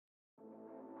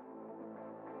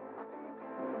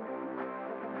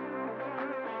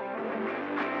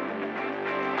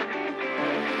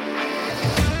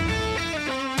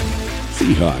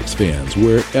Seahawks fans,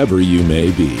 wherever you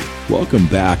may be, welcome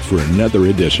back for another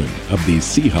edition of the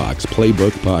Seahawks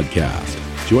Playbook Podcast.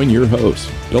 Join your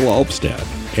host, Bill Alvstad,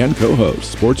 and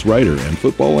co-host, sports writer and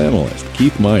football analyst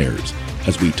Keith Myers,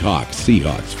 as we talk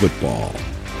Seahawks football.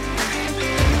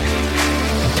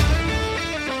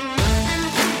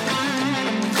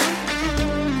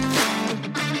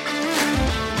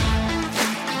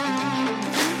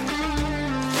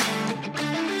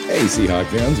 Hey, Seahawks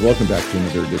fans. Welcome back to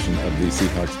another edition of the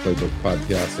Seahawks Playbook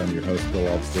Podcast. I'm your host, Bill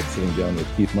Alvstad, sitting down with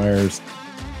Keith Myers,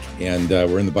 and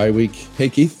we're in the bye week. Hey,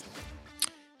 Keith.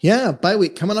 Yeah, bye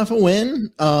week. Coming off a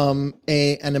win,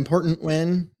 an important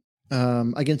win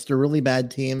against a really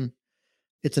bad team.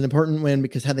 It's an important win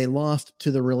because had they lost to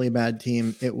the really bad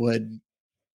team, it would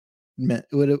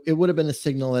have been a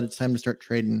signal that it's time to start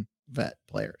trading vet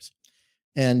players.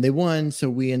 And they won, so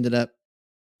we ended up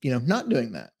not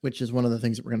doing that, which is one of the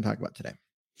things that we're going to talk about today.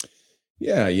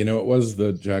 Yeah, it was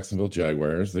the Jacksonville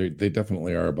Jaguars. They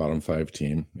definitely are a bottom 5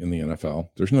 team in the NFL.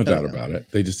 There's no doubt about it.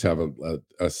 They just have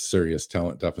a serious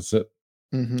talent deficit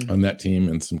on that team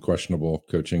and some questionable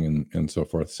coaching and so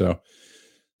forth. So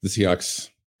the Seahawks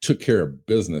took care of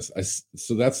business.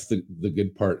 So that's the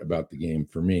good part about the game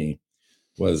for me,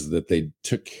 was that they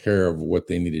took care of what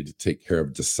they needed to take care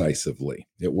of decisively.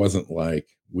 It wasn't like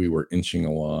we were inching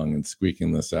along and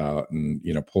squeaking this out and,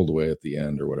 pulled away at the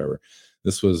end or whatever.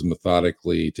 This was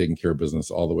methodically taking care of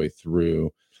business all the way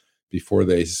through. Before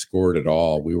they scored at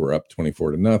all, we were up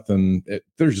 24-0.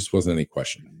 There just wasn't any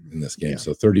question in this game. Yeah.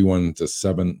 So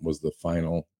 31-7 was the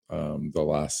final. The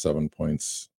last 7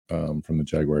 points from the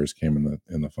Jaguars came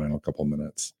in the final couple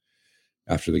minutes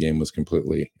after the game was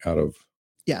completely out of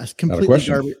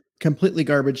completely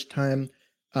garbage time.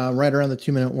 Right around the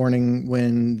 2-minute warning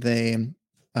when they,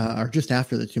 or just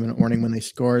after the 2-minute warning when they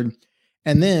scored.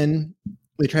 And then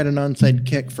they tried an onside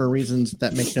kick for reasons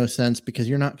that make no sense because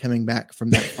you're not coming back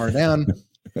from that far down.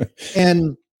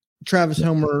 And Travis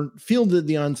Homer fielded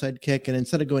the onside kick, and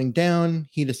instead of going down,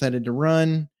 he decided to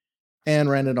run and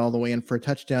ran it all the way in for a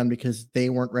touchdown because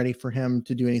they weren't ready for him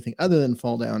to do anything other than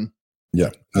fall down. Yeah,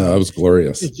 no, that was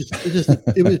glorious.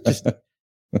 It was just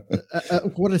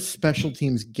what a special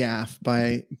teams gaffe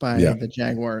by the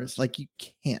Jaguars. Like, you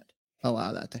can't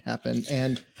allow that to happen.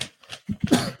 And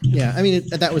yeah, I mean,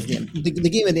 that was the end. The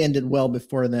game had ended well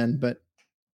before then, but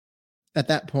at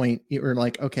that point you were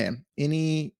like, okay,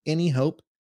 any hope?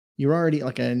 You're already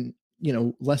like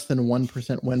less than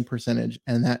 1% win percentage,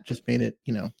 and that just made it,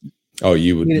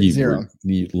 you would zero.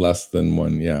 Less than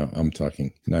one. Yeah, I'm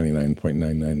talking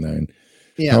 99.999.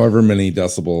 Yeah. However many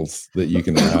decibels that you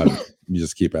can add, you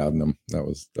just keep adding them. That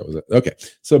was it. Okay.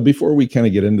 So before we kind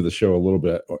of get into the show a little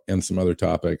bit and some other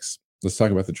topics, let's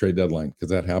talk about the trade deadline, because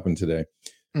that happened today.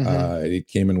 It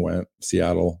came and went.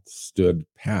 Seattle stood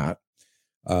pat.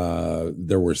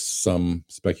 There was some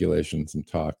speculation, some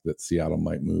talk that Seattle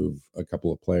might move a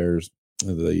couple of players.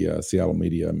 The Seattle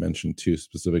media mentioned 2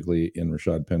 specifically, in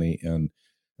Rashad Penny and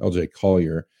LJ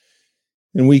Collier.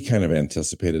 And we kind of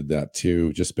anticipated that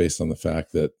too, just based on the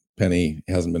fact that Penny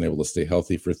hasn't been able to stay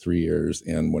healthy for 3 years.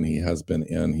 And when he has been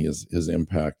in, his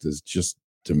impact is just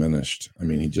diminished. I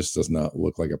mean, he just does not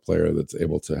look like a player that's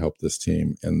able to help this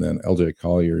team. And then LJ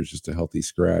Collier is just a healthy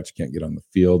scratch, can't get on the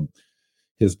field.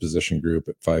 His position group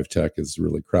at 5 Tech is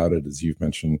really crowded, as you've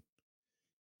mentioned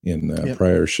in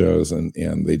prior shows. And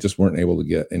they just weren't able to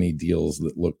get any deals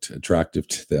that looked attractive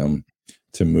to them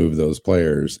to move those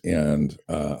players. And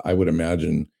I would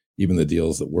imagine even the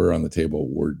deals that were on the table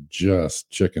were just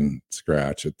chicken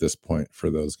scratch at this point for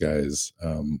those guys.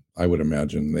 I would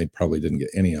imagine they probably didn't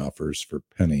get any offers for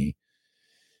Penny.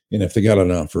 And if they got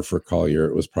an offer for Collier,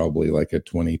 it was probably like a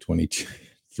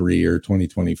 2023 or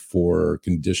 2024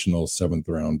 conditional 7th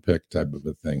round pick type of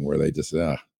a thing, where they just,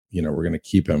 we're going to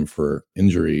keep him for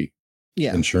injury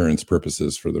insurance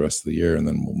purposes for the rest of the year, and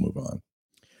then we'll move on.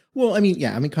 Well,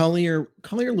 Collier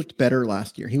looked better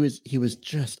last year. He was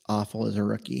just awful as a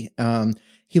rookie.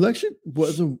 He actually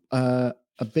was a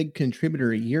big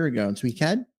contributor a year ago, and so we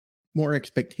had more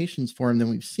expectations for him than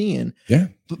we've seen. Yeah,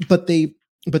 but they've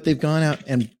gone out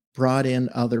and brought in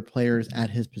other players at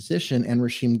his position, and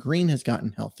Rasheem Green has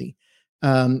gotten healthy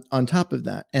on top of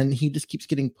that, and he just keeps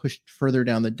getting pushed further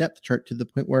down the depth chart to the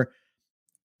point where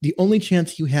the only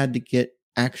chance you had to get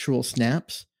actual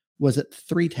snaps was at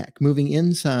 3 Tech, moving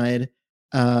inside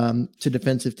to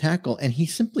defensive tackle, and he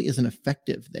simply isn't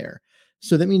effective there.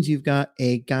 So that means you've got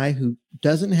a guy who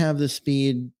doesn't have the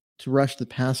speed to rush the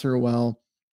passer well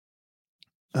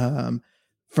from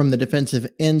the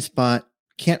defensive end spot,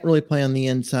 can't really play on the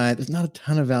inside. There's not a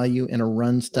ton of value in a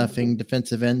run stuffing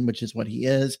defensive end, which is what he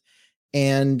is.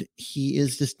 And he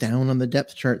is just down on the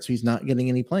depth chart, so he's not getting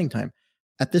any playing time.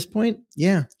 At this point,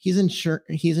 yeah, he's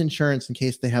insurance in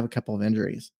case they have a couple of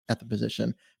injuries at the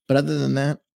position. But other than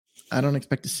that, I don't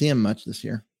expect to see him much this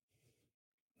year.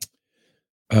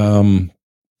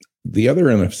 The other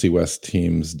NFC West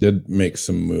teams did make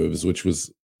some moves, which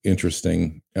was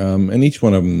interesting. And each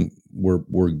one of them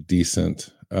were decent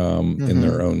in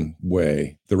their own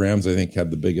way. The Rams, I think,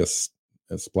 had the biggest,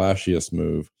 splashiest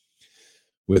move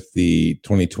with the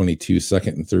 2022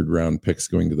 second and third round picks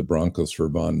going to the Broncos for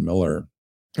Von Miller.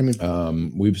 I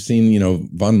mean, we've seen,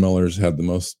 Von Miller's had the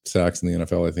most sacks in the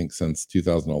NFL, I think, since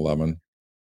 2011.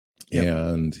 Yep.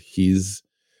 And he's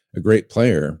a great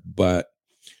player, but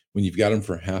when you've got him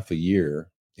for half a year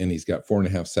and he's got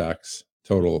 4.5 sacks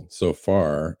total so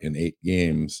far in 8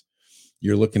 games,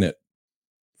 you're looking at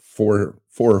four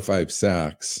or 5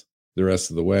 sacks the rest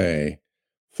of the way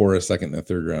for a second and a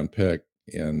third round pick.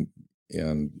 And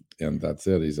that's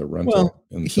it. He's a rental. Well,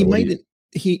 and he might,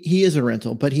 he is a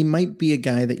rental, but he might be a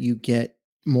guy that you get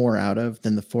more out of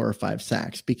than the 4 or 5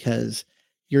 sacks, because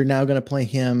you're now going to play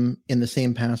him in the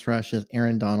same pass rush as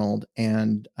Aaron Donald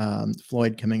and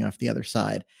Floyd coming off the other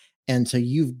side. And so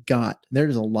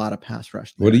there's a lot of pass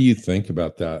rush there. What do you think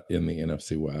about that in the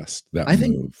NFC West? I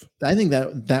think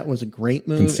that was a great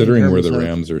move, considering where the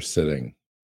Rams are sitting.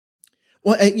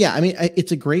 Well, yeah, I mean,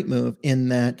 it's a great move in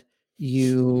that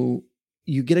you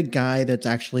get a guy that's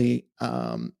actually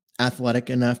athletic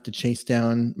enough to chase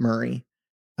down Murray,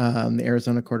 the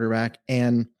Arizona quarterback,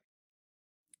 and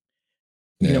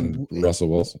Russell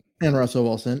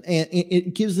Wilson, and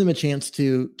it gives them a chance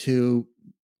to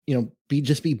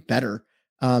be better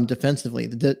defensively.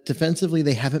 Defensively,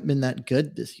 they haven't been that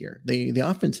good this year. The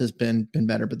offense has been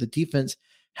better, but the defense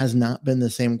has not been the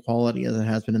same quality as it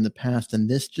has been in the past, and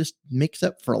this just makes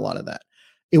up for a lot of that.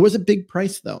 It was a big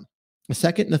price, though. A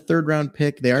second and a third round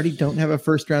pick. They already don't have a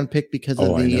first round pick because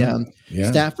of the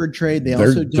Stafford trade.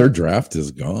 Their draft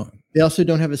is gone. They also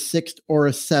don't have a 6th or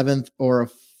a 7th or a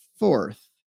 4th.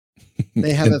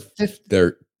 They have a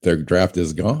 5th. Their draft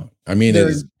is gone. I mean,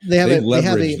 they've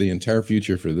leveraged the entire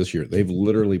future for this year. They've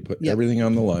literally put everything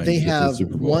on the line. They have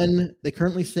one. They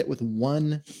currently sit with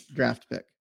 1 draft pick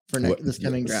for this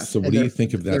coming draft. So, what do you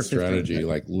think of that strategy?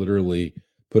 Like literally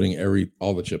putting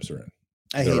all the chips are in.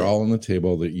 They're all on the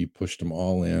table. That you pushed them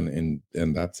all in,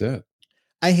 and that's it.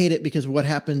 I hate it because what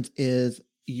happens is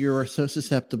you're so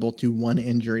susceptible to one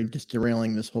injury just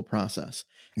derailing this whole process,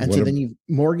 and then you've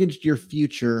mortgaged your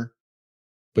future.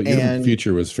 But your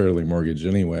future was fairly mortgaged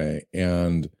anyway,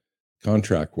 and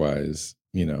contract-wise,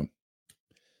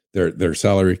 their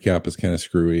salary cap is kind of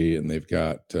screwy, and they've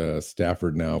got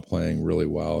Stafford now playing really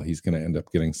well. He's going to end up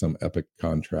getting some epic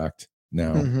contract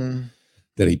now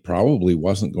that he probably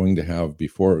wasn't going to have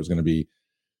before. It was going to be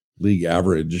league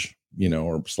average,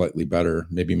 or slightly better,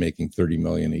 maybe making $30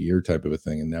 million a year type of a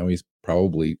thing, and now he's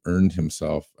probably earned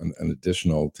himself an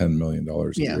additional $10 million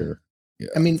a year. Yeah,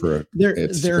 I mean,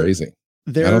 it's crazy.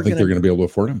 I don't think they're going to be able to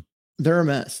afford him. They're a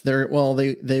mess. They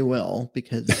will,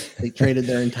 because they traded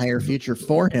their entire future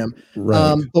for him.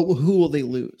 Right. But who will they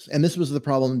lose? And this was the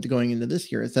problem going into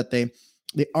this year, is that they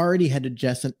already had to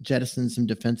jettison some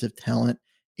defensive talent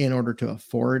in order to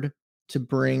afford to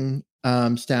bring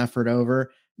Stafford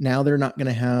over. Now they're not going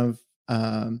to have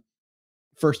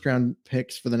first round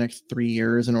picks for the next 3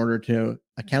 years in order to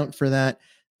account for that.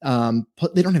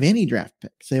 They don't have any draft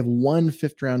picks. They have 1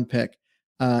 5th round pick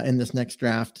in this next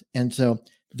draft. And so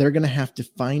they're going to have to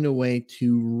find a way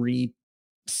to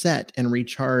reset and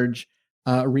recharge,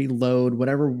 reload,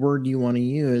 whatever word you want to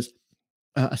use,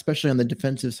 especially on the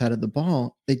defensive side of the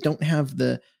ball. They don't have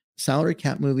the salary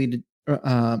cap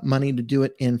money to do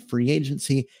it in free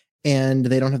agency, and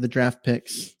they don't have the draft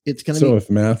picks. It's going to be. So if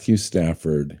Matthew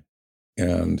Stafford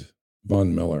and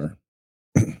Von Miller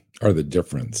are the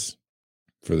difference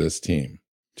for this team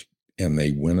and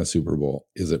they win a Super Bowl,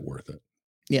 is it worth it?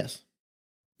 Yes.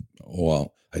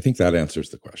 Well, I think that answers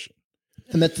the question.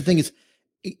 And that's the thing, is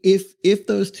if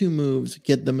those 2 moves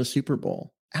get them a Super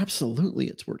Bowl, absolutely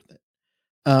it's worth it.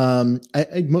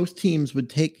 Most teams would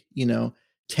take,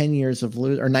 10 years of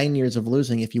 9 years of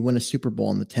losing if you win a Super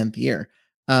Bowl in the 10th year.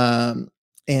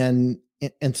 And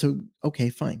so, okay,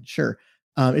 fine, sure.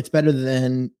 It's better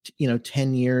than,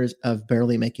 10 years of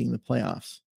barely making the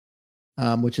playoffs,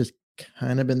 which has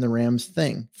kind of been the Rams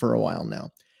thing for a while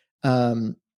now.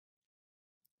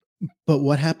 But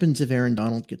what happens if Aaron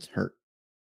Donald gets hurt?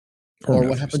 Or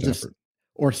what happens if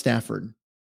Stafford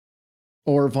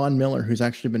or Von Miller, who's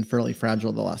actually been fairly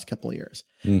fragile the last couple of years,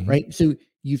 right? So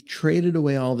you've traded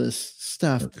away all this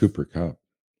stuff, or Cooper Kupp,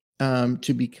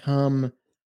 to become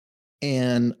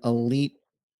an elite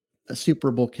Super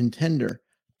Bowl contender.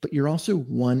 but you're also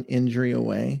one injury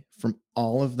away from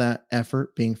all of that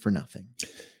effort being for nothing.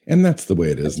 And that's the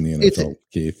way it is in the NFL,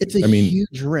 Keith. It's a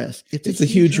huge risk. It's a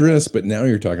huge risk, but now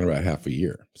you're talking about half a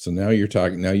year. So now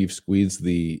you've squeezed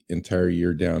the entire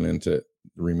year down into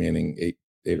the remaining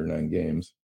eight or 9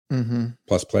 games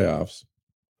plus playoffs.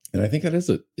 And I think that is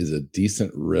a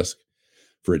decent risk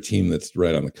for a team that's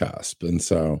right on the cusp. And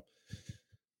so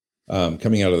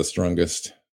coming out of the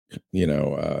strongest,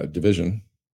 division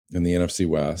in the NFC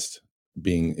West,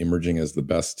 emerging as the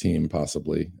best team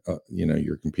possibly,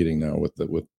 you're competing now with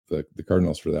the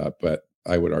Cardinals for that, but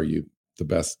I would argue the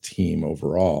best team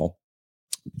overall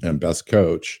and best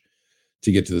coach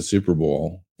to get to the Super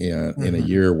Bowl in a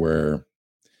year where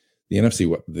the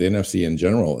NFC in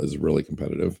general is really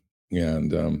competitive.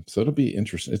 And so it'll be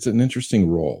interesting. It's an interesting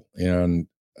role. And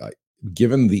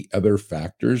given the other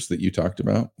factors that you talked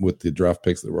about with the draft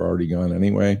picks that were already gone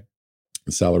anyway,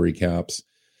 the salary caps,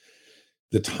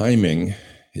 the timing,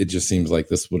 it just seems like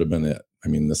this would have been it. I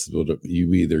mean,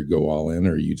 you either go all in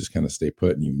or you just kind of stay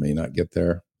put, and you may not get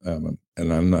there. And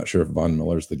I'm not sure if Von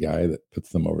Miller's the guy that puts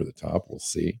them over the top. We'll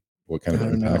see what kind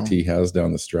of impact he has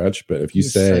down the stretch. But if you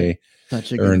say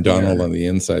Aaron Donald on the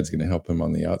inside is going to help him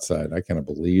on the outside, I kind of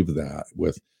believe that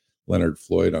with Leonard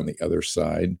Floyd on the other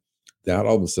side, that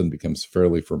all of a sudden becomes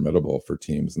fairly formidable for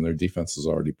teams, and their defense is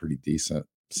already pretty decent.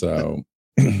 So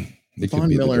it could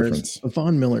be the difference.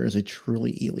 Von Miller is a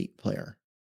truly elite player.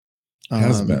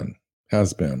 Has been.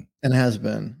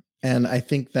 And I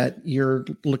think that you're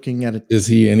looking at it. Is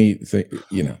he anything,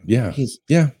 Yeah. Is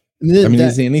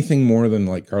he anything more than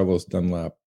like Carlos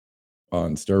Dunlap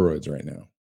on steroids right now?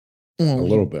 A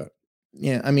little bit.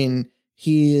 Yeah. I mean,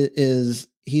 he's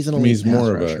an elite he's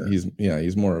more of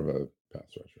a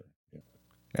pass rusher. Yeah.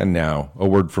 And now a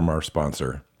word from our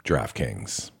sponsor,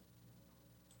 DraftKings.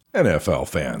 NFL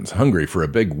fans hungry for a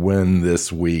big win this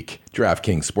week?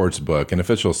 DraftKings Sportsbook, an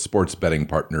official sports betting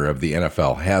partner of the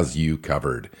NFL, has you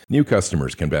covered. New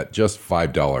customers can bet just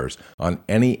 $5 on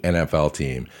any NFL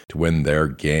team to win their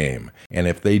game. And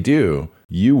if they do,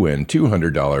 you win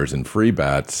 $200 in free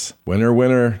bets. Winner,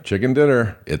 winner, chicken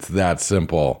dinner. It's that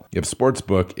simple. If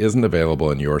Sportsbook isn't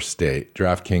available in your state,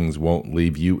 DraftKings won't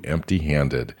leave you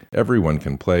empty-handed. Everyone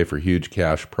can play for huge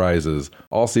cash prizes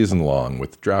all season long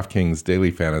with DraftKings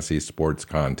Daily Fantasy Sports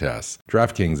Contests.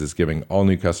 DraftKings is giving all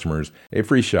new customers a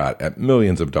free shot at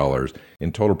millions of dollars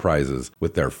in total prizes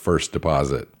with their first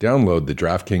deposit. Download the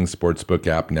DraftKings Sportsbook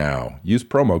app now. Use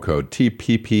promo code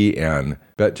TPPN.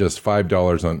 Bet just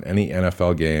 $5 on any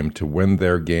NFL game to win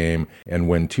their game and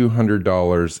win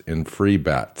 $200 in free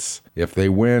bets. If they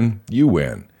win, you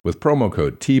win with promo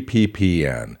code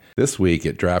TPPN. This week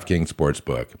at DraftKings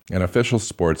Sportsbook, an official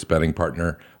sports betting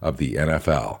partner of the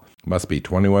NFL. Must be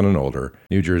 21 and older.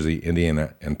 New Jersey,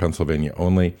 Indiana, and Pennsylvania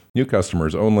only. New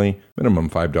customers only. Minimum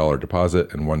 $5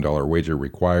 deposit and $1 wager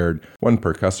required. One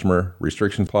per customer.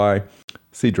 Restrictions apply.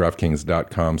 See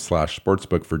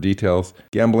DraftKings.com/sportsbook for details.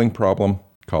 Gambling problem?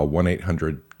 Call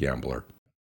 1-800-GAMBLER.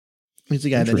 He's a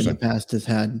guy that in the past has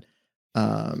had,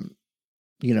 I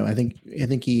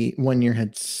think he one year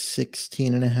had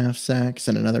 16 and a half sacks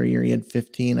and another year he had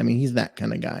 15. I mean, he's that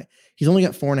kind of guy. He's only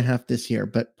got 4.5 this year,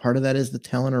 but part of that is the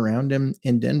talent around him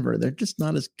in Denver. They're just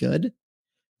not as good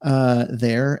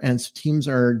there. And so teams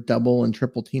are double and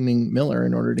triple teaming Miller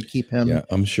in order to keep him. Yeah,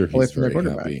 I'm sure he's very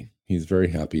happy. He's very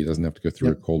happy. He doesn't have to go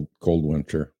through a cold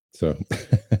winter. So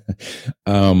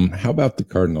how about the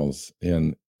Cardinals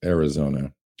in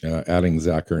Arizona? Adding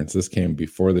Zach Ertz. This came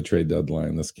before the trade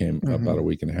deadline. This came about a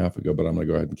week and a half ago, but I'm going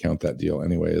to go ahead and count that deal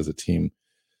anyway as a team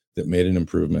that made an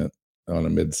improvement on a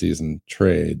midseason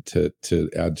trade to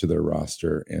add to their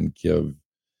roster and give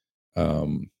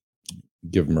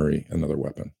Murray another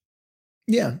weapon.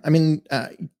 Yeah, I mean,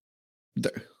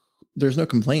 there's no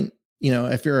complaint.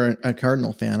 If you're a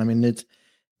Cardinal fan, I mean,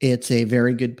 it's a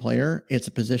very good player. It's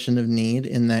a position of need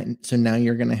in that. So now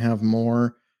you're going to have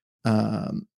more.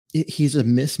 He's a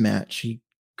mismatch. He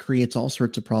creates all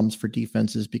sorts of problems for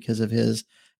defenses because of his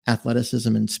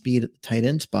athleticism and speed at the tight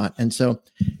end spot. And so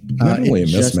not only a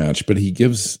mismatch, but he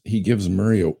gives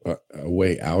Murray a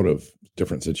way out of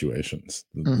different situations.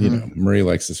 Murray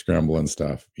likes to scramble and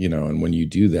stuff, and when you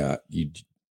do that, you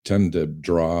tend to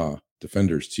draw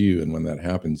defenders to you. And when that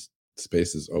happens,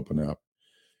 spaces open up,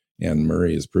 and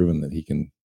Murray has proven that he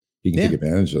can take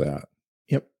advantage of that.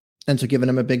 Yep. And so giving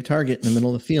him a big target in the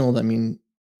middle of the field, I mean,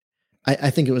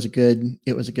 I think it was a good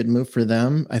move for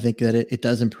them. I think that it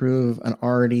does improve an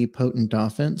already potent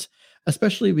offense,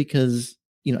 especially because,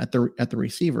 at the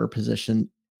receiver position,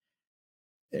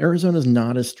 Arizona is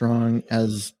not as strong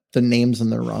as the names on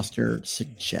their roster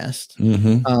suggest.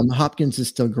 Hopkins is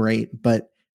still great, but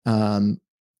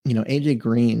AJ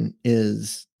Green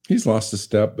he's lost a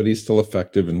step, but he's still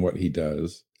effective in what he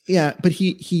does. Yeah, but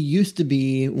he used to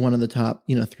be one of the top,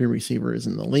 3 receivers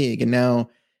in the league, and now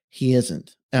he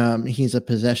isn't. He's a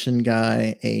possession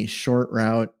guy, a short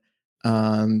route,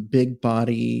 big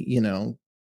body,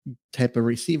 type of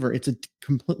receiver. It's a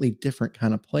completely different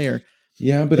kind of player.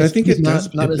 Yeah, but I think it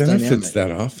benefits dynamic.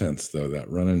 that offense, though, that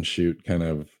run and shoot kind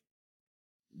of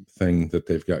thing that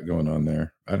they've got going on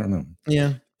there. I don't know.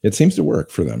 Yeah. It seems to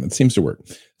work for them. It seems to work.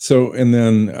 So, and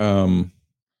then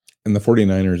and the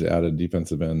 49ers added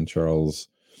defensive end Charles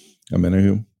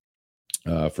Omenihu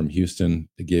from Houston.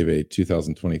 They gave a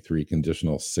 2023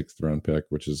 conditional 6th round pick,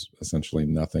 which is essentially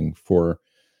nothing, for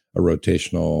a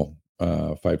rotational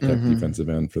 5-tech defensive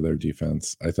end for their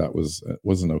defense. I thought was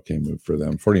an okay move for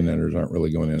them. 49ers aren't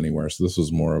really going anywhere, so this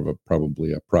was more of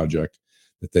probably a project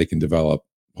that they can develop,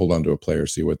 hold on to a player,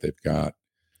 see what they've got,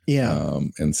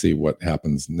 and see what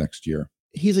happens next year.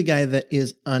 He's a guy that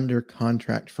is under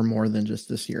contract for more than just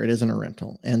this year. It isn't a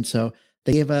rental, and so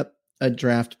they gave up a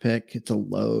draft pick. It's a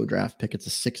low draft pick. It's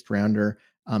a 6th rounder.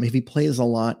 If he plays a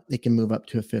lot, they can move up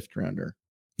to a 5th rounder.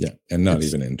 Yeah, and not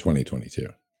even in 2022.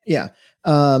 Yeah.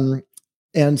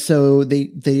 And so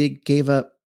they gave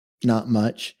up not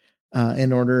much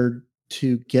in order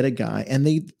to get a guy. And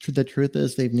the truth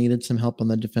is they've needed some help on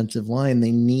the defensive line.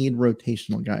 They need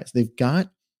rotational guys. They've got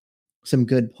some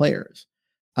good players,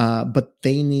 but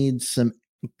they need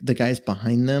the guys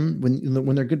behind them.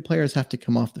 When their good players have to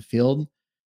come off the field,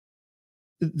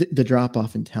 the drop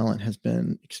off in talent has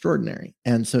been extraordinary.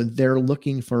 And so they're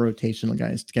looking for rotational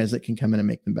guys that can come in and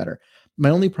make them better. My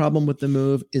only problem with the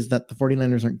move is that the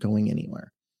 49ers aren't going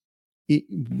anywhere.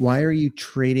 Why are you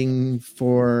trading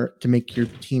to make your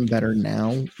team better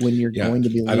now when you're going to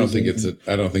be losing? I don't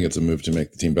think it's a move to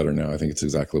make the team better now. I think it's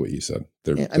exactly what you said.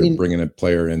 They're bringing a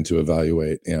player in to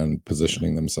evaluate and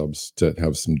positioning themselves to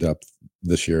have some depth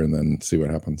this year and then see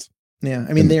what happens. Yeah.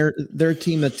 I mean, they're a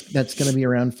team that's going to be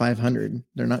around 500.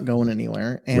 They're not going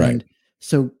anywhere. And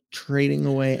so trading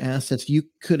away assets, you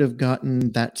could have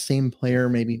gotten that same player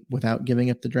maybe without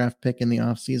giving up the draft pick in the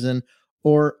offseason,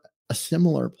 or a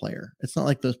similar player. It's not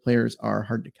like those players are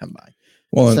hard to come by.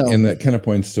 Well, and that kind of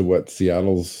points to what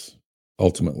Seattle's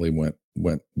ultimately went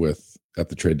with at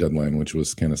the trade deadline, which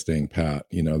was kind of staying pat.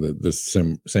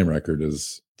 The same record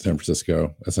as San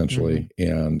Francisco, essentially.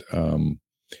 And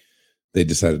they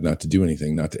decided not to do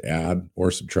anything, not to add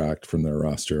or subtract from their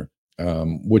roster,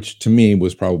 which to me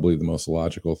was probably the most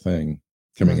logical thing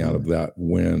coming out of that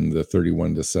win, the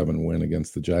 31-7 win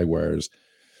against the Jaguars.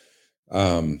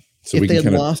 So if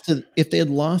they had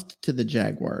lost to the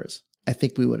Jaguars, I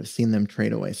think we would have seen them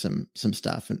trade away some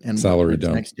stuff and salary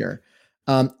dump next year.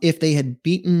 If they had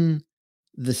beaten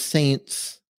the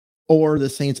Saints or the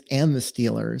Saints and the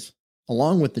Steelers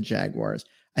along with the Jaguars,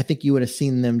 I think you would have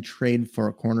seen them trade for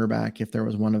a cornerback if there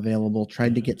was one available,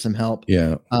 tried to get some help.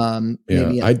 Yeah.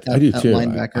 Maybe I do too.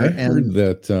 Linebacker. I heard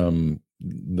that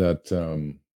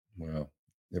well,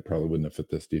 it probably wouldn't have fit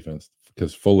this defense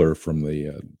because Fuller from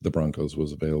the Broncos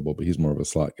was available, but he's more of a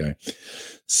slot guy.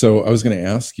 So I was going to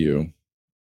ask you,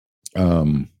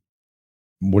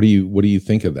 what do you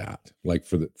think of that? Like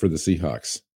for the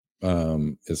Seahawks,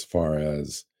 as far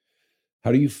as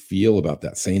how do you feel about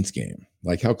that Saints game?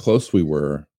 Like how close we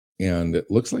were, and it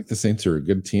looks like the Saints are a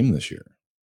good team this year.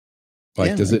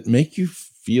 Like, does it make you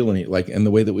feel any and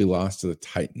the way that we lost to the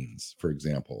Titans, for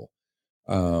example?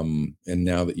 And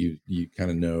now that you kind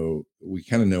of know, we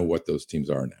kind of know what those teams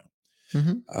are now.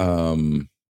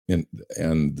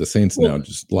 And the Saints now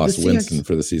just lost Winston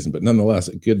for the season, but nonetheless,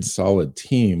 a good solid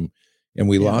team. And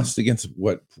we lost against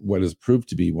what has proved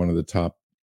to be one of the top,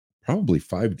 probably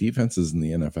 5 defenses in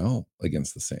the NFL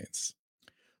against the Saints.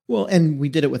 Well, and we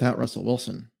did it without Russell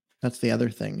Wilson. That's the other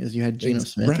thing, is you had Geno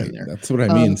Smith in there. That's what I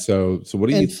mean. So what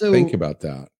do you think about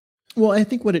that? Well, I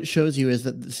think what it shows you is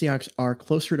that the Seahawks are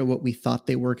closer to what we thought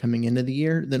they were coming into the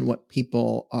year than what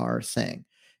people are saying,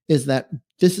 is that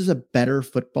this is a better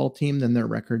football team than their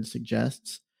record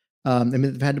suggests. I mean,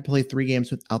 they've had to play 3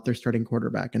 games without their starting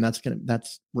quarterback, and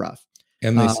that's rough.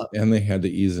 And they had to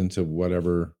ease into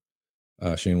whatever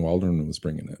Shane Waldron was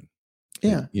bringing in.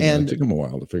 Yeah. And it took them a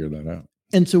while to figure that out.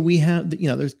 And so we have,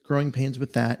 there's growing pains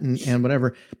with that and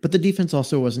whatever, but the defense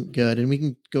also wasn't good. And we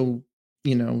can go,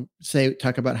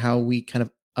 talk about how we kind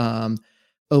of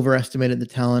overestimated the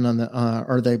talent on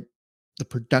the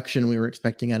production we were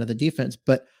expecting out of the defense.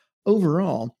 But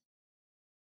overall,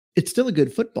 it's still a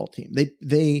good football team.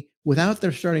 They without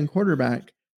their starting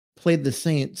quarterback, played the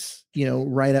Saints,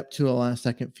 right up to a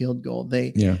last-second field goal.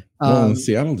 The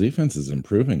Seattle defense is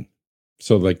improving.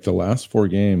 So, the last 4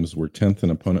 games were 10th in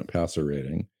opponent passer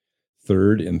rating,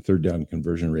 third in third down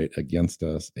conversion rate against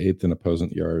us, eighth in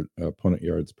opponent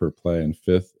yards per play, and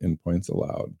fifth in points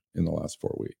allowed in the last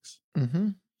 4 weeks. Mm-hmm.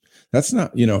 That's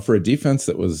not, for a defense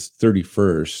that was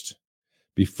 31st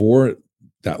before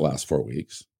that last 4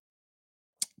 weeks.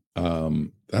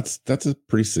 That's a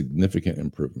pretty significant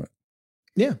improvement.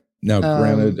 Yeah. Now,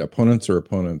 granted, opponents are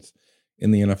opponents. In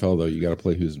the NFL, though, you got to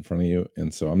play who's in front of you,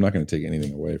 and so I'm not going to take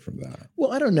anything away from that.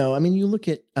 Well, I don't know. I mean, you look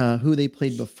at who they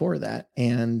played before that,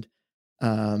 and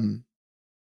Jimmy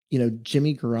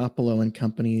Garoppolo and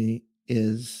company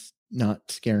is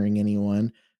not scaring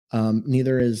anyone.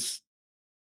 Neither is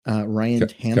Ryan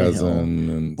Tannehill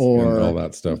and all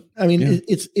that stuff. I mean,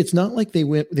 it's not like they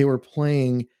were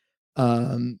playing,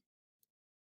 the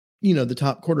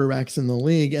top quarterbacks in the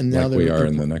league, and now we are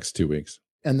in the next 2 weeks.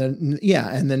 And then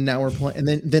now we're playing, and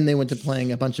then they went to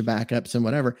playing a bunch of backups and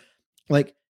whatever.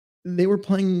 Like they were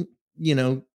playing,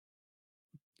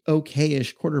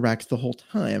 okay-ish quarterbacks the whole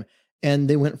time, and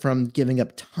they went from giving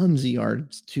up tons of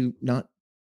yards to not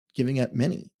giving up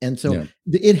many. And so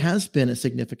it has been a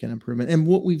significant improvement. And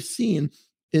what we've seen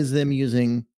is them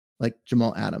using like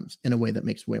Jamal Adams in a way that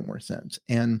makes way more sense.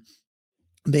 And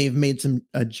they've made some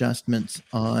adjustments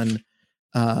on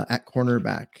at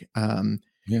cornerback.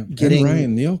 Getting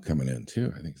Ryan Neal coming in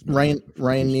too. I think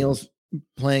Ryan Neal's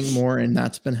playing more, and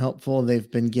that's been helpful. They've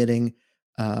been getting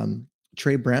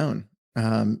Trey Brown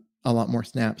a lot more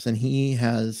snaps, and he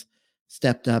has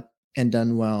stepped up and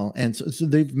done well. And so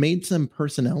they've made some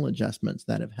personnel adjustments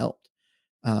that have helped.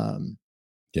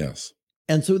 Yes.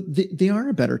 And so they are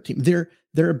a better team. They're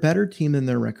a better team than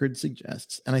their record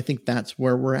suggests. And I think that's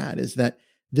where we're at, is that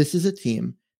this is a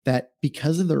team that,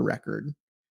 because of their record,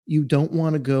 you don't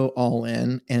want to go all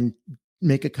in and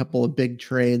make a couple of big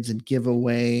trades and give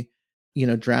away,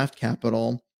 draft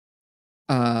capital,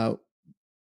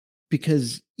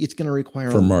 because it's going to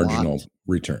require for marginal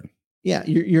return. Yeah,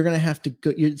 you're going to have to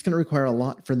go. It's going to require a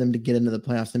lot for them to get into the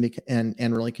playoffs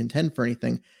and really contend for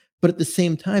anything. But at the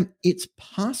same time, it's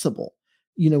possible,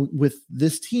 with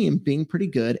this team being pretty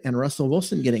good and Russell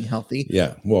Wilson getting healthy.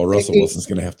 Yeah, well, Russell Wilson's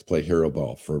going to have to play hero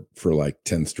ball for like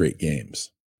 10 straight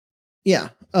games. Yeah.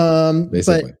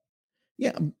 Basically. But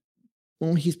yeah.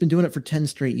 Well, he's been doing it for 10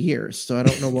 straight years, so I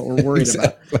don't know what we're worried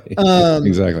about.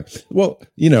 Exactly. Well,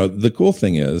 the cool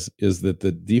thing is that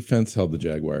the defense held the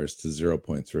Jaguars to 0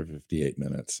 points for 58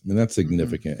 minutes. I mean, that's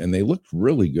significant. And they looked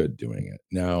really good doing it.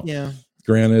 Now,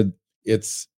 granted,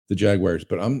 it's the Jaguars,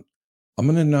 but I'm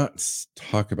going to not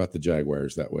talk about the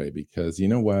Jaguars that way, because you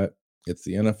know what? It's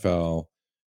the NFL.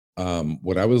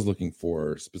 What I was looking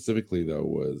for specifically, though,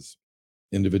 was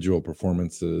individual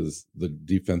performances, the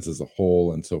defense as a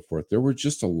whole, and so forth. There were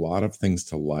just a lot of things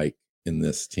to like in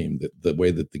this team, that the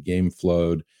way that the game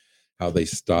flowed, how they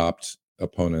stopped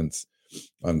opponents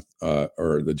on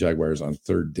or the Jaguars on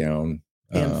third down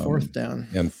and fourth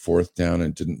down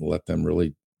and didn't let them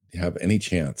really have any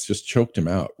chance, just choked them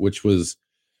out, which was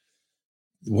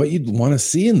what you'd want to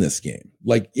see in this game.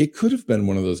 Like, it could have been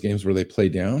one of those games where they play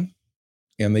down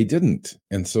and they didn't.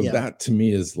 And so that to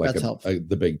me is like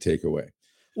the big takeaway.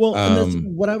 Well, and that's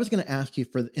what I was going to ask you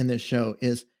in this show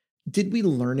is, did we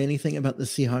learn anything about the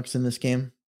Seahawks in this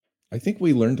game? I think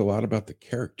we learned a lot about the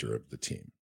character of the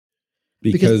team,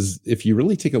 because if you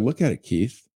really take a look at it,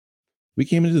 Keith, we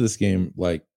came into this game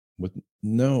like with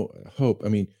no hope. I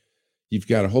mean, you've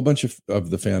got a whole bunch of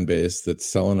the fan base that's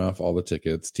selling off all the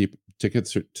tickets.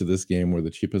 Tickets to this game were the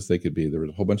cheapest they could be. There was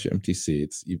a whole bunch of empty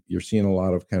seats. You're seeing a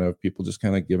lot of kind of people just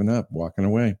kind of giving up, walking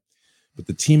away, but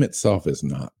the team itself is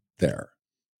not there.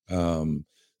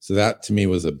 So that to me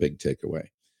was a big takeaway.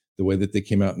 The way that they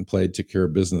came out and played, took care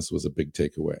of business, was a big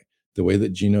takeaway. The way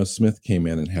that Geno Smith came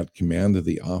in and had command of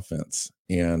the offense,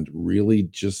 and really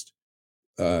just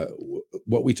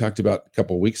what we talked about a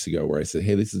couple of weeks ago, where I said,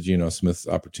 hey, this is Geno Smith's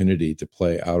opportunity to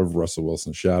play out of Russell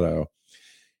Wilson's shadow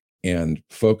and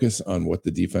focus on what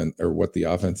the defense or what the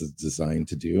offense is designed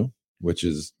to do, which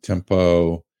is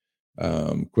tempo,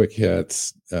 quick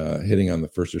hits, hitting on the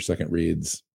first or second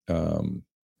reads, and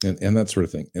that sort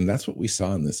of thing. And that's what we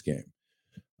saw in this game.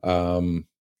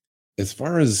 As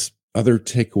far as other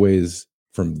takeaways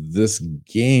from this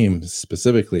game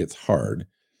specifically, it's hard,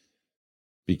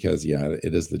 because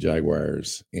it is the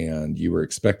Jaguars and you were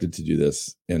expected to do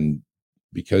this, and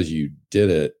because you did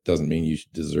it doesn't mean you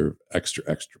should deserve extra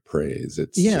praise.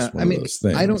 It's just one of those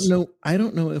things. I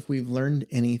don't know if we've learned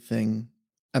anything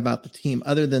about the team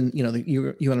other than, you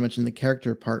want to mention the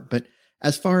character part, but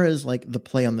as far as like the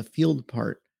play on the field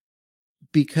part,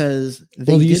 because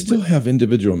you still have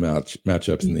individual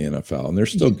matchups in the NFL, and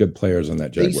there's still good players on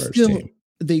that Jaguars team.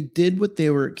 They did what they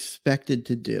were expected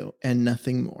to do and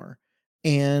nothing more.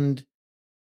 And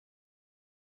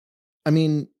I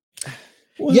mean,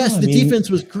 Well, yes, I the mean, defense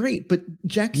was great, but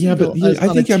Jacksonville, I on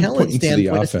a think I'm talent pointing to the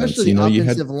standpoint, offense. especially You the know, you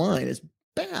had offensive line, is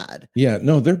bad. yeah,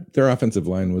 no, their offensive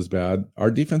line was bad. Our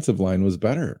defensive line was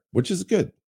better, which is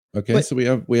good. Okay, But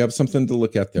so we have something to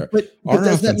look at there. but Our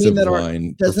does that mean offensive that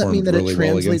line does that mean performed that it really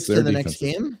well against translates to their the next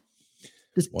defensive. game?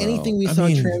 Does anything Well, we I saw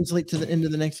mean, translate to the end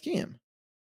of the next game?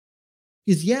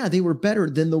 Because yeah, they were better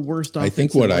than the worst I offensive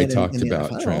think what I line in talked the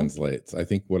about NFL. translates. I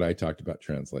think what I talked about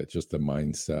translates. Just the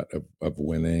mindset of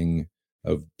winning,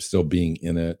 of still being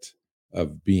in it,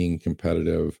 of being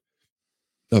competitive,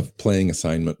 of playing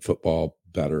assignment football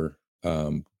better.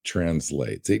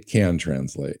 Translates. It can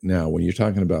translate. Now, when you're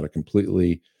talking about a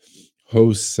completely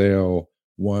wholesale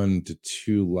 1 to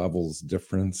 2 levels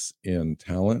difference in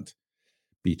talent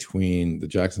between the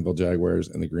Jacksonville Jaguars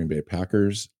and the Green Bay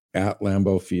Packers at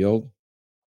Lambeau Field,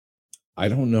 I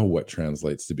don't know what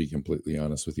translates, to be completely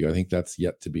honest with you. I think that's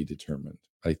yet to be determined.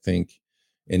 I think,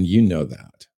 and you know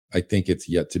that, I think it's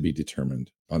yet to be determined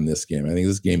on this game. I think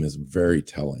this game is very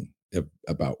telling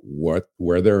about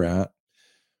where they're at,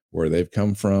 where they've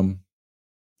come from,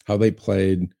 how they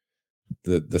played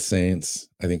the Saints.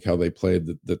 I think how they played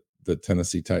the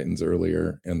Tennessee Titans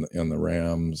earlier and the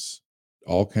Rams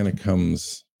all kind of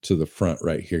comes to the front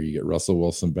right here. You get Russell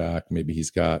Wilson back. Maybe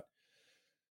he's got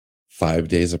 5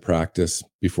 days of practice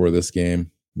before this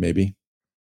game, maybe.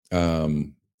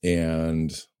 And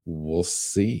we'll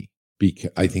see.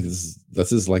 Because I think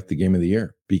this is like the game of the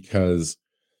year because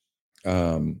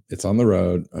it's on the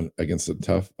road against a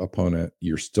tough opponent.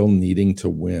 You're still needing to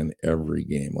win every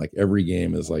game. Like every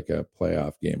game is like a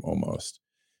playoff game almost,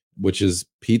 which is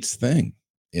Pete's thing.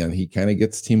 And he kind of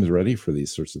gets teams ready for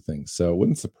these sorts of things. So it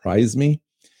wouldn't surprise me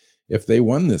if they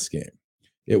won this game.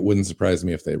 It wouldn't surprise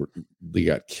me if they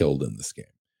got killed in this game.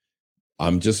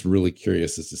 I'm just really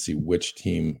curious as to see which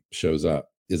team shows up.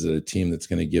 Is it a team that's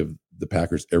going to give the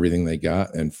Packers everything they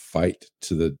got and fight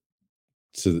to the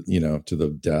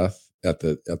death at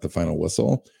the final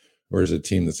whistle, or is it a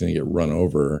team that's going to get run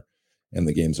over and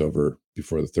the game's over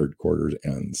before the third quarter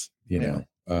ends?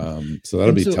 So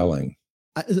that'll be telling.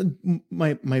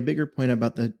 My bigger point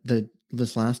about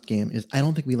this last game is I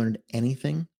don't think we learned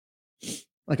anything.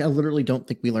 Like I literally don't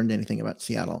think we learned anything about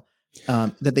Seattle.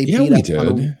 That they beat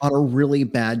up on a really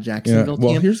bad Jacksonville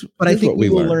team. But I think we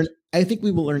will learn. I think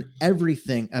we will learn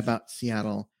everything about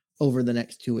Seattle over the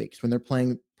next 2 weeks when they're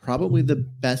playing probably the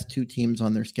best 2 teams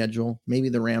on their schedule. Maybe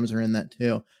the Rams are in that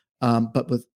too. But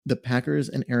with the Packers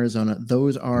and Arizona,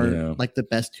 those are like the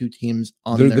best 2 teams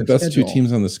on their schedule. They're the best 2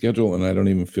 teams on the schedule, and I don't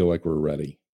even feel like we're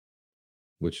ready,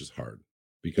 which is hard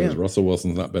because Russell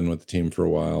Wilson's not been with the team for a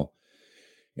while.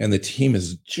 And the team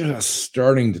is just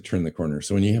starting to turn the corner.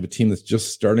 So when you have a team that's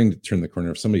just starting to turn the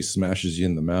corner, if somebody smashes you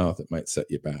in the mouth, it might set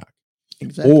you back.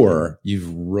 Exactly. Or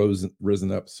you've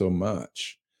risen up so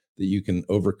much that you can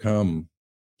overcome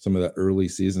some of that early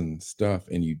season stuff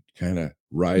and you kind of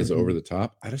rise over the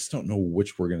top. I just don't know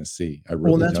which we're going to see. I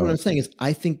really that's what I'm saying is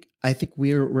I think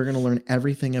we're going to learn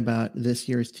everything about this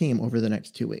year's team over the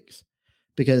next 2 weeks.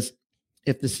 Because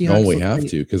if the Seahawks... No, we have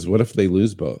to, because what if they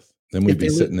lose both? Then we'd be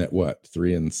sitting at what,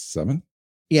 3-7?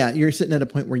 Yeah, you're sitting at a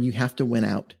point where you have to win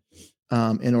out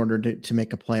in order to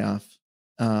make a playoff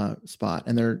spot.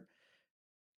 And there's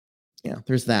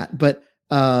that. But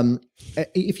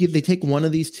if they take one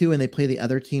of these 2 and they play the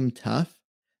other team tough,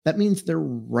 that means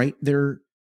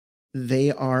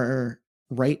they are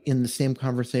right in the same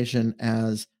conversation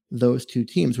as those 2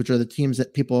 teams, which are the teams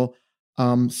that people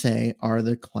say are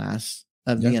the class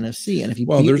of the NFC. And if you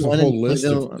there's a whole list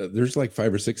there's like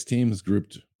 5 or 6 teams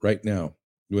grouped right now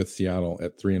with Seattle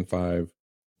at 3-5,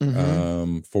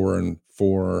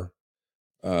 4-4,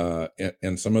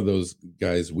 and some of those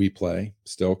guys we play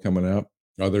still coming up.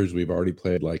 Others we've already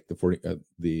played, like the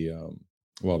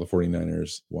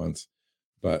 49ers once,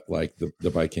 but like the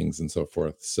Vikings and so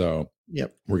forth. So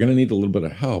we're going to need a little bit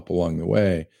of help along the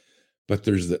way, but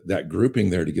there's that grouping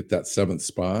there to get that 7th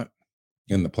spot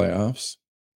in the playoffs.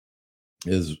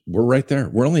 We're right there.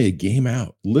 We're only a game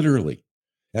out, literally.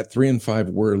 At 3-5,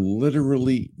 we're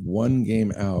literally 1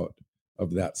 game out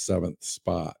of that 7th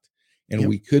spot. And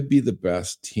we could be the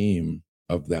best team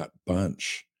of that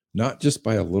bunch, not just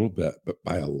by a little bit, but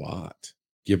by a lot,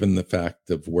 given the fact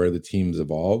of where the team's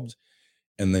evolved.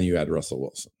 And then you add Russell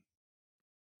Wilson.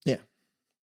 Yeah.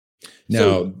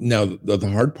 Now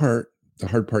the hard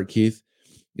part, Keith,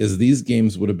 is these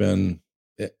games would have been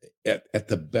at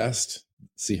the best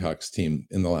Seahawks team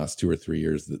in the last 2 or 3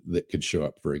 years that could show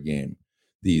up for a game.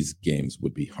 These games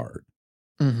would be hard.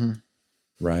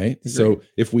 Right? Agreed. So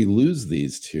if we lose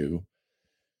these 2,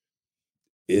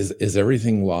 is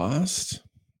everything lost?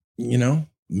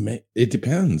 It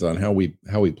depends on how we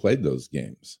played those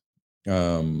games.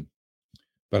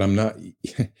 But I'm not.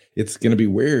 It's going to be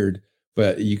weird.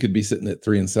 But you could be sitting at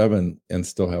 3-7 and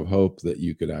still have hope that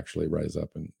you could actually rise up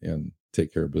and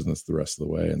take care of business the rest of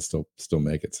the way and still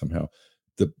make it somehow.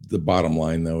 The bottom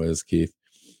line though is, Keith,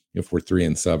 if we're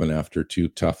 3-7 after 2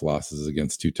 tough losses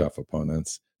against 2 tough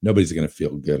opponents, nobody's going to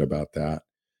feel good about that.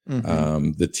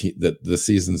 The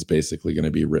season's basically going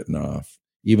to be written off,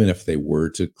 even if they were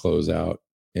to close out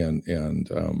and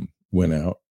win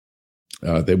out.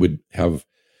 They would have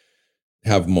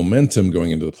momentum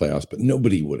going into the playoffs, but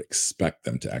nobody would expect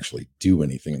them to actually do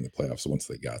anything in the playoffs once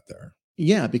they got there.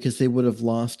 Yeah, because they would have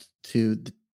lost to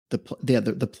the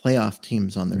playoff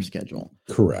teams on their schedule.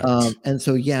 Correct. And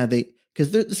so,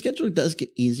 because the schedule does get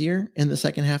easier in the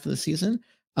second half of the season.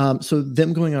 So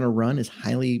them going on a run is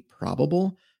highly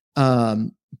probable.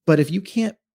 But if you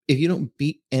don't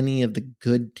beat any of the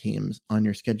good teams on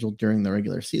your schedule during the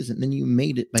regular season, then you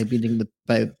made it by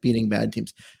beating bad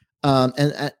teams.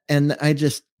 And I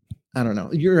don't know.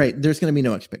 You're right. There's going to be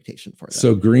no expectation for that.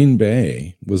 So Green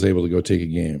Bay was able to go take a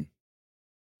game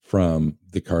from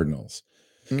the Cardinals.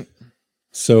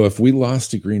 So if we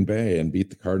lost to Green Bay and beat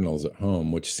the Cardinals at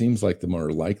home, which seems like the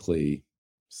more likely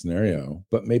scenario,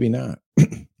 but maybe not.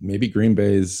 Maybe Green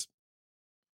Bay's,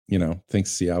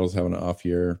 thinks Seattle's having an off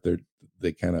year.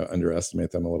 They kind of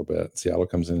underestimate them a little bit. Seattle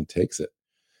comes in and takes it,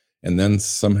 and then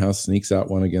somehow sneaks out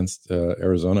one against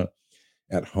Arizona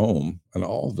at home, and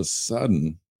all of a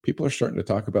sudden people are starting to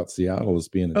talk about Seattle as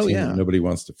being a team that nobody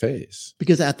wants to face.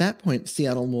 Because at that point,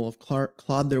 Seattle will have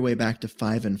clawed their way back to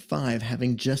 5-5,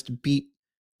 having just beat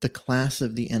the class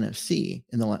of the NFC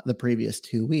in the previous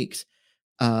 2 weeks.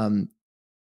 Now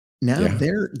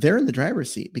they're in the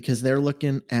driver's seat because they're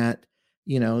looking at,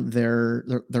 they're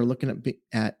looking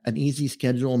at an easy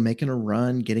schedule, making a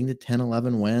run, getting to 10,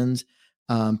 11 wins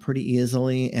pretty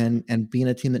easily, and being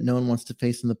a team that no one wants to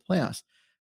face in the playoffs.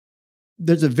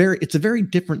 It's a very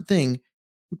different thing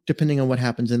depending on what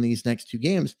happens in these next 2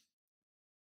 games.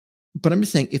 But I'm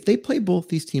just saying, if they play both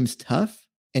these teams tough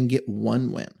and get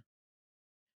 1 win,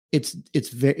 it's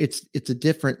a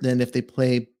different than if they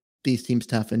play these teams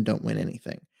tough and don't win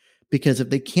anything. Because if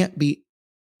they can't beat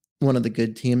one of the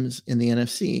good teams in the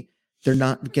NFC, they're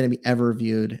not going to be ever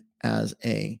viewed as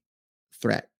a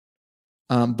threat.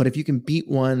 But if you can beat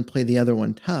one, play the other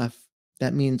one tough,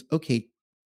 that means, okay,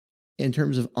 in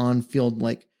terms of on-field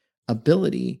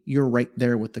ability, you're right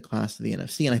there with the class of the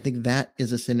NFC. And I think that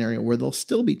is a scenario where they'll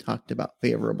still be talked about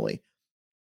favorably,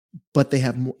 but they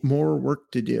have more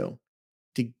work to do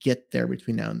to get there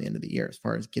between now and the end of the year as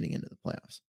far as getting into the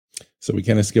playoffs. So we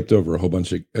kind of skipped over a whole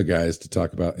bunch of guys to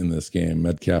talk about in this game.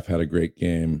 Metcalf had a great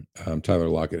game. Tyler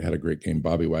Lockett had a great game.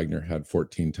 Bobby Wagner had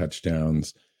 14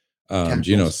 touchdowns.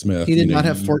 Geno Smith. He did not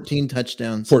have 14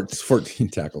 touchdowns. 14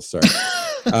 tackles, sorry.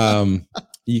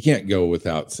 You can't go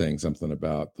without saying something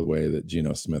about the way that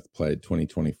Geno Smith played.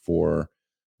 2024,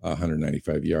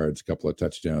 195 yards, a couple of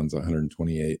touchdowns,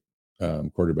 128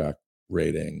 quarterback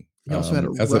rating. He also had a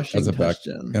rushing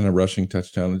touchdown. And a rushing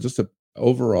touchdown. And just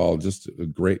overall, just a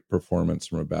great performance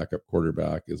from a backup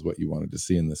quarterback is what you wanted to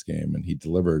see in this game. And he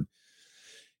delivered.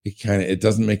 It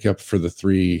doesn't make up for the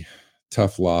 3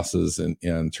 tough losses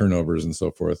and turnovers and so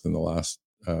forth in the last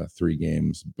 3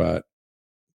 games. But,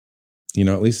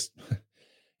 at least,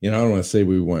 I don't want to say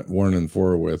we went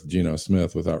 1-4 with Geno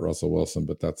Smith without Russell Wilson,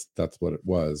 but that's what it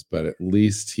was. But at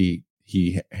least he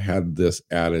had this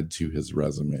added to his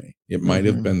resume. It might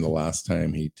have been the last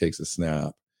time he takes a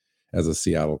snap as a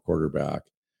Seattle quarterback,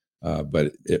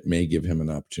 but it may give him an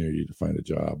opportunity to find a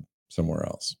job somewhere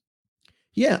else.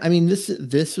 Yeah, I mean,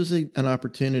 this was an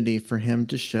opportunity for him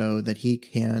to show that he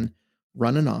can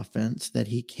run an offense, that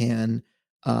he can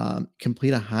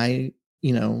complete a high,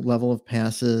 level of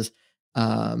passes,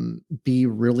 be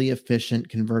really efficient,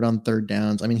 convert on third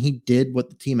downs. I mean, he did what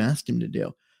the team asked him to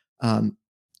do.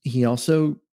 He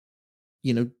also,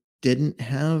 didn't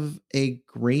have a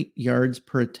great yards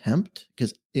per attempt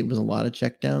because it was a lot of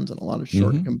checkdowns and a lot of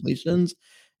short completions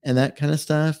and that kind of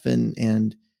stuff.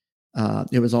 And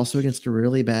it was also against a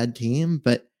really bad team,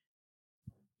 but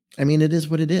I mean, it is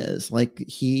what it is. Like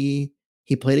he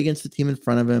played against the team in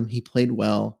front of him. He played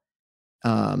well.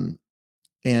 And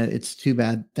it's too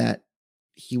bad that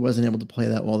he wasn't able to play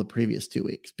that well the previous 2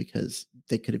 weeks because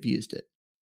they could have used it.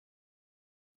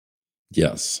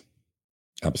 Yes,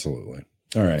 absolutely.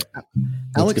 All right.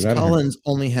 Alex Collins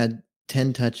only had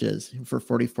 10 touches for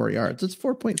 44 yards. It's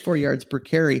 4.4 yards per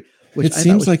carry. Which it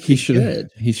seems like he should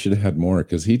have had more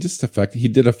because he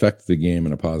did affect the game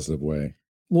in a positive way.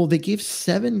 Well, they gave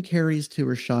 7 carries to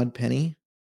Rashad Penny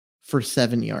for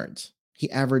 7 yards. He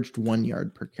averaged 1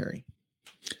 yard per carry.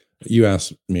 You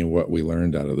asked me what we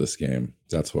learned out of this game.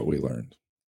 That's what we learned.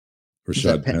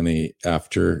 Rashad Penny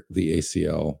after the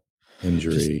ACL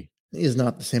injury is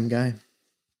not the same guy.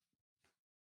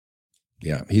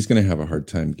 Yeah, he's going to have a hard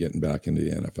time getting back into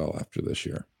the NFL after this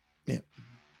year. Yeah,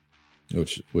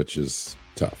 which is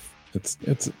tough. That's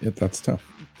tough.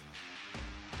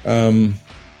 All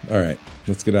right,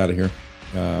 let's get out of here.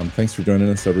 Thanks for joining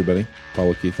us, everybody.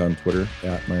 Follow Keith on Twitter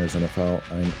at Myers NFL.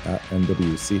 I'm at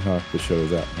NW Seahawk. The show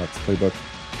is at Hawks Playbook.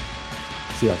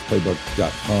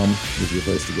 SeahawksPlaybook.com is your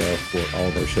place to go for all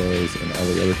of our shows and all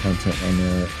the other content on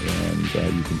there. And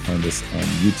you can find us on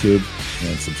YouTube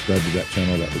and subscribe to that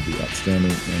channel. That would be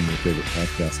outstanding. And your favorite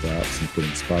podcast apps,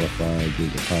 including Spotify,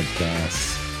 Google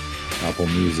Podcasts, Apple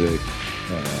Music,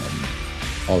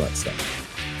 all that stuff.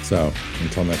 So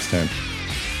until next time,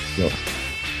 go.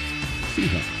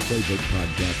 Seahawks Playbook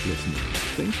Podcast listeners,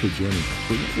 thanks for joining us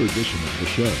for another edition of the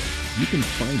show. You can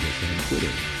find us on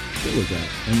Twitter. Phil is at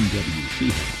NW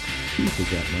Seahawks, Keith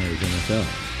is at Myers NFL,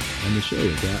 and the show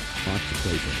is at Hawks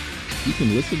Playbook. You can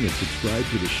listen and subscribe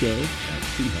to the show at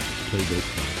Seahawks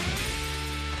Playbook.com.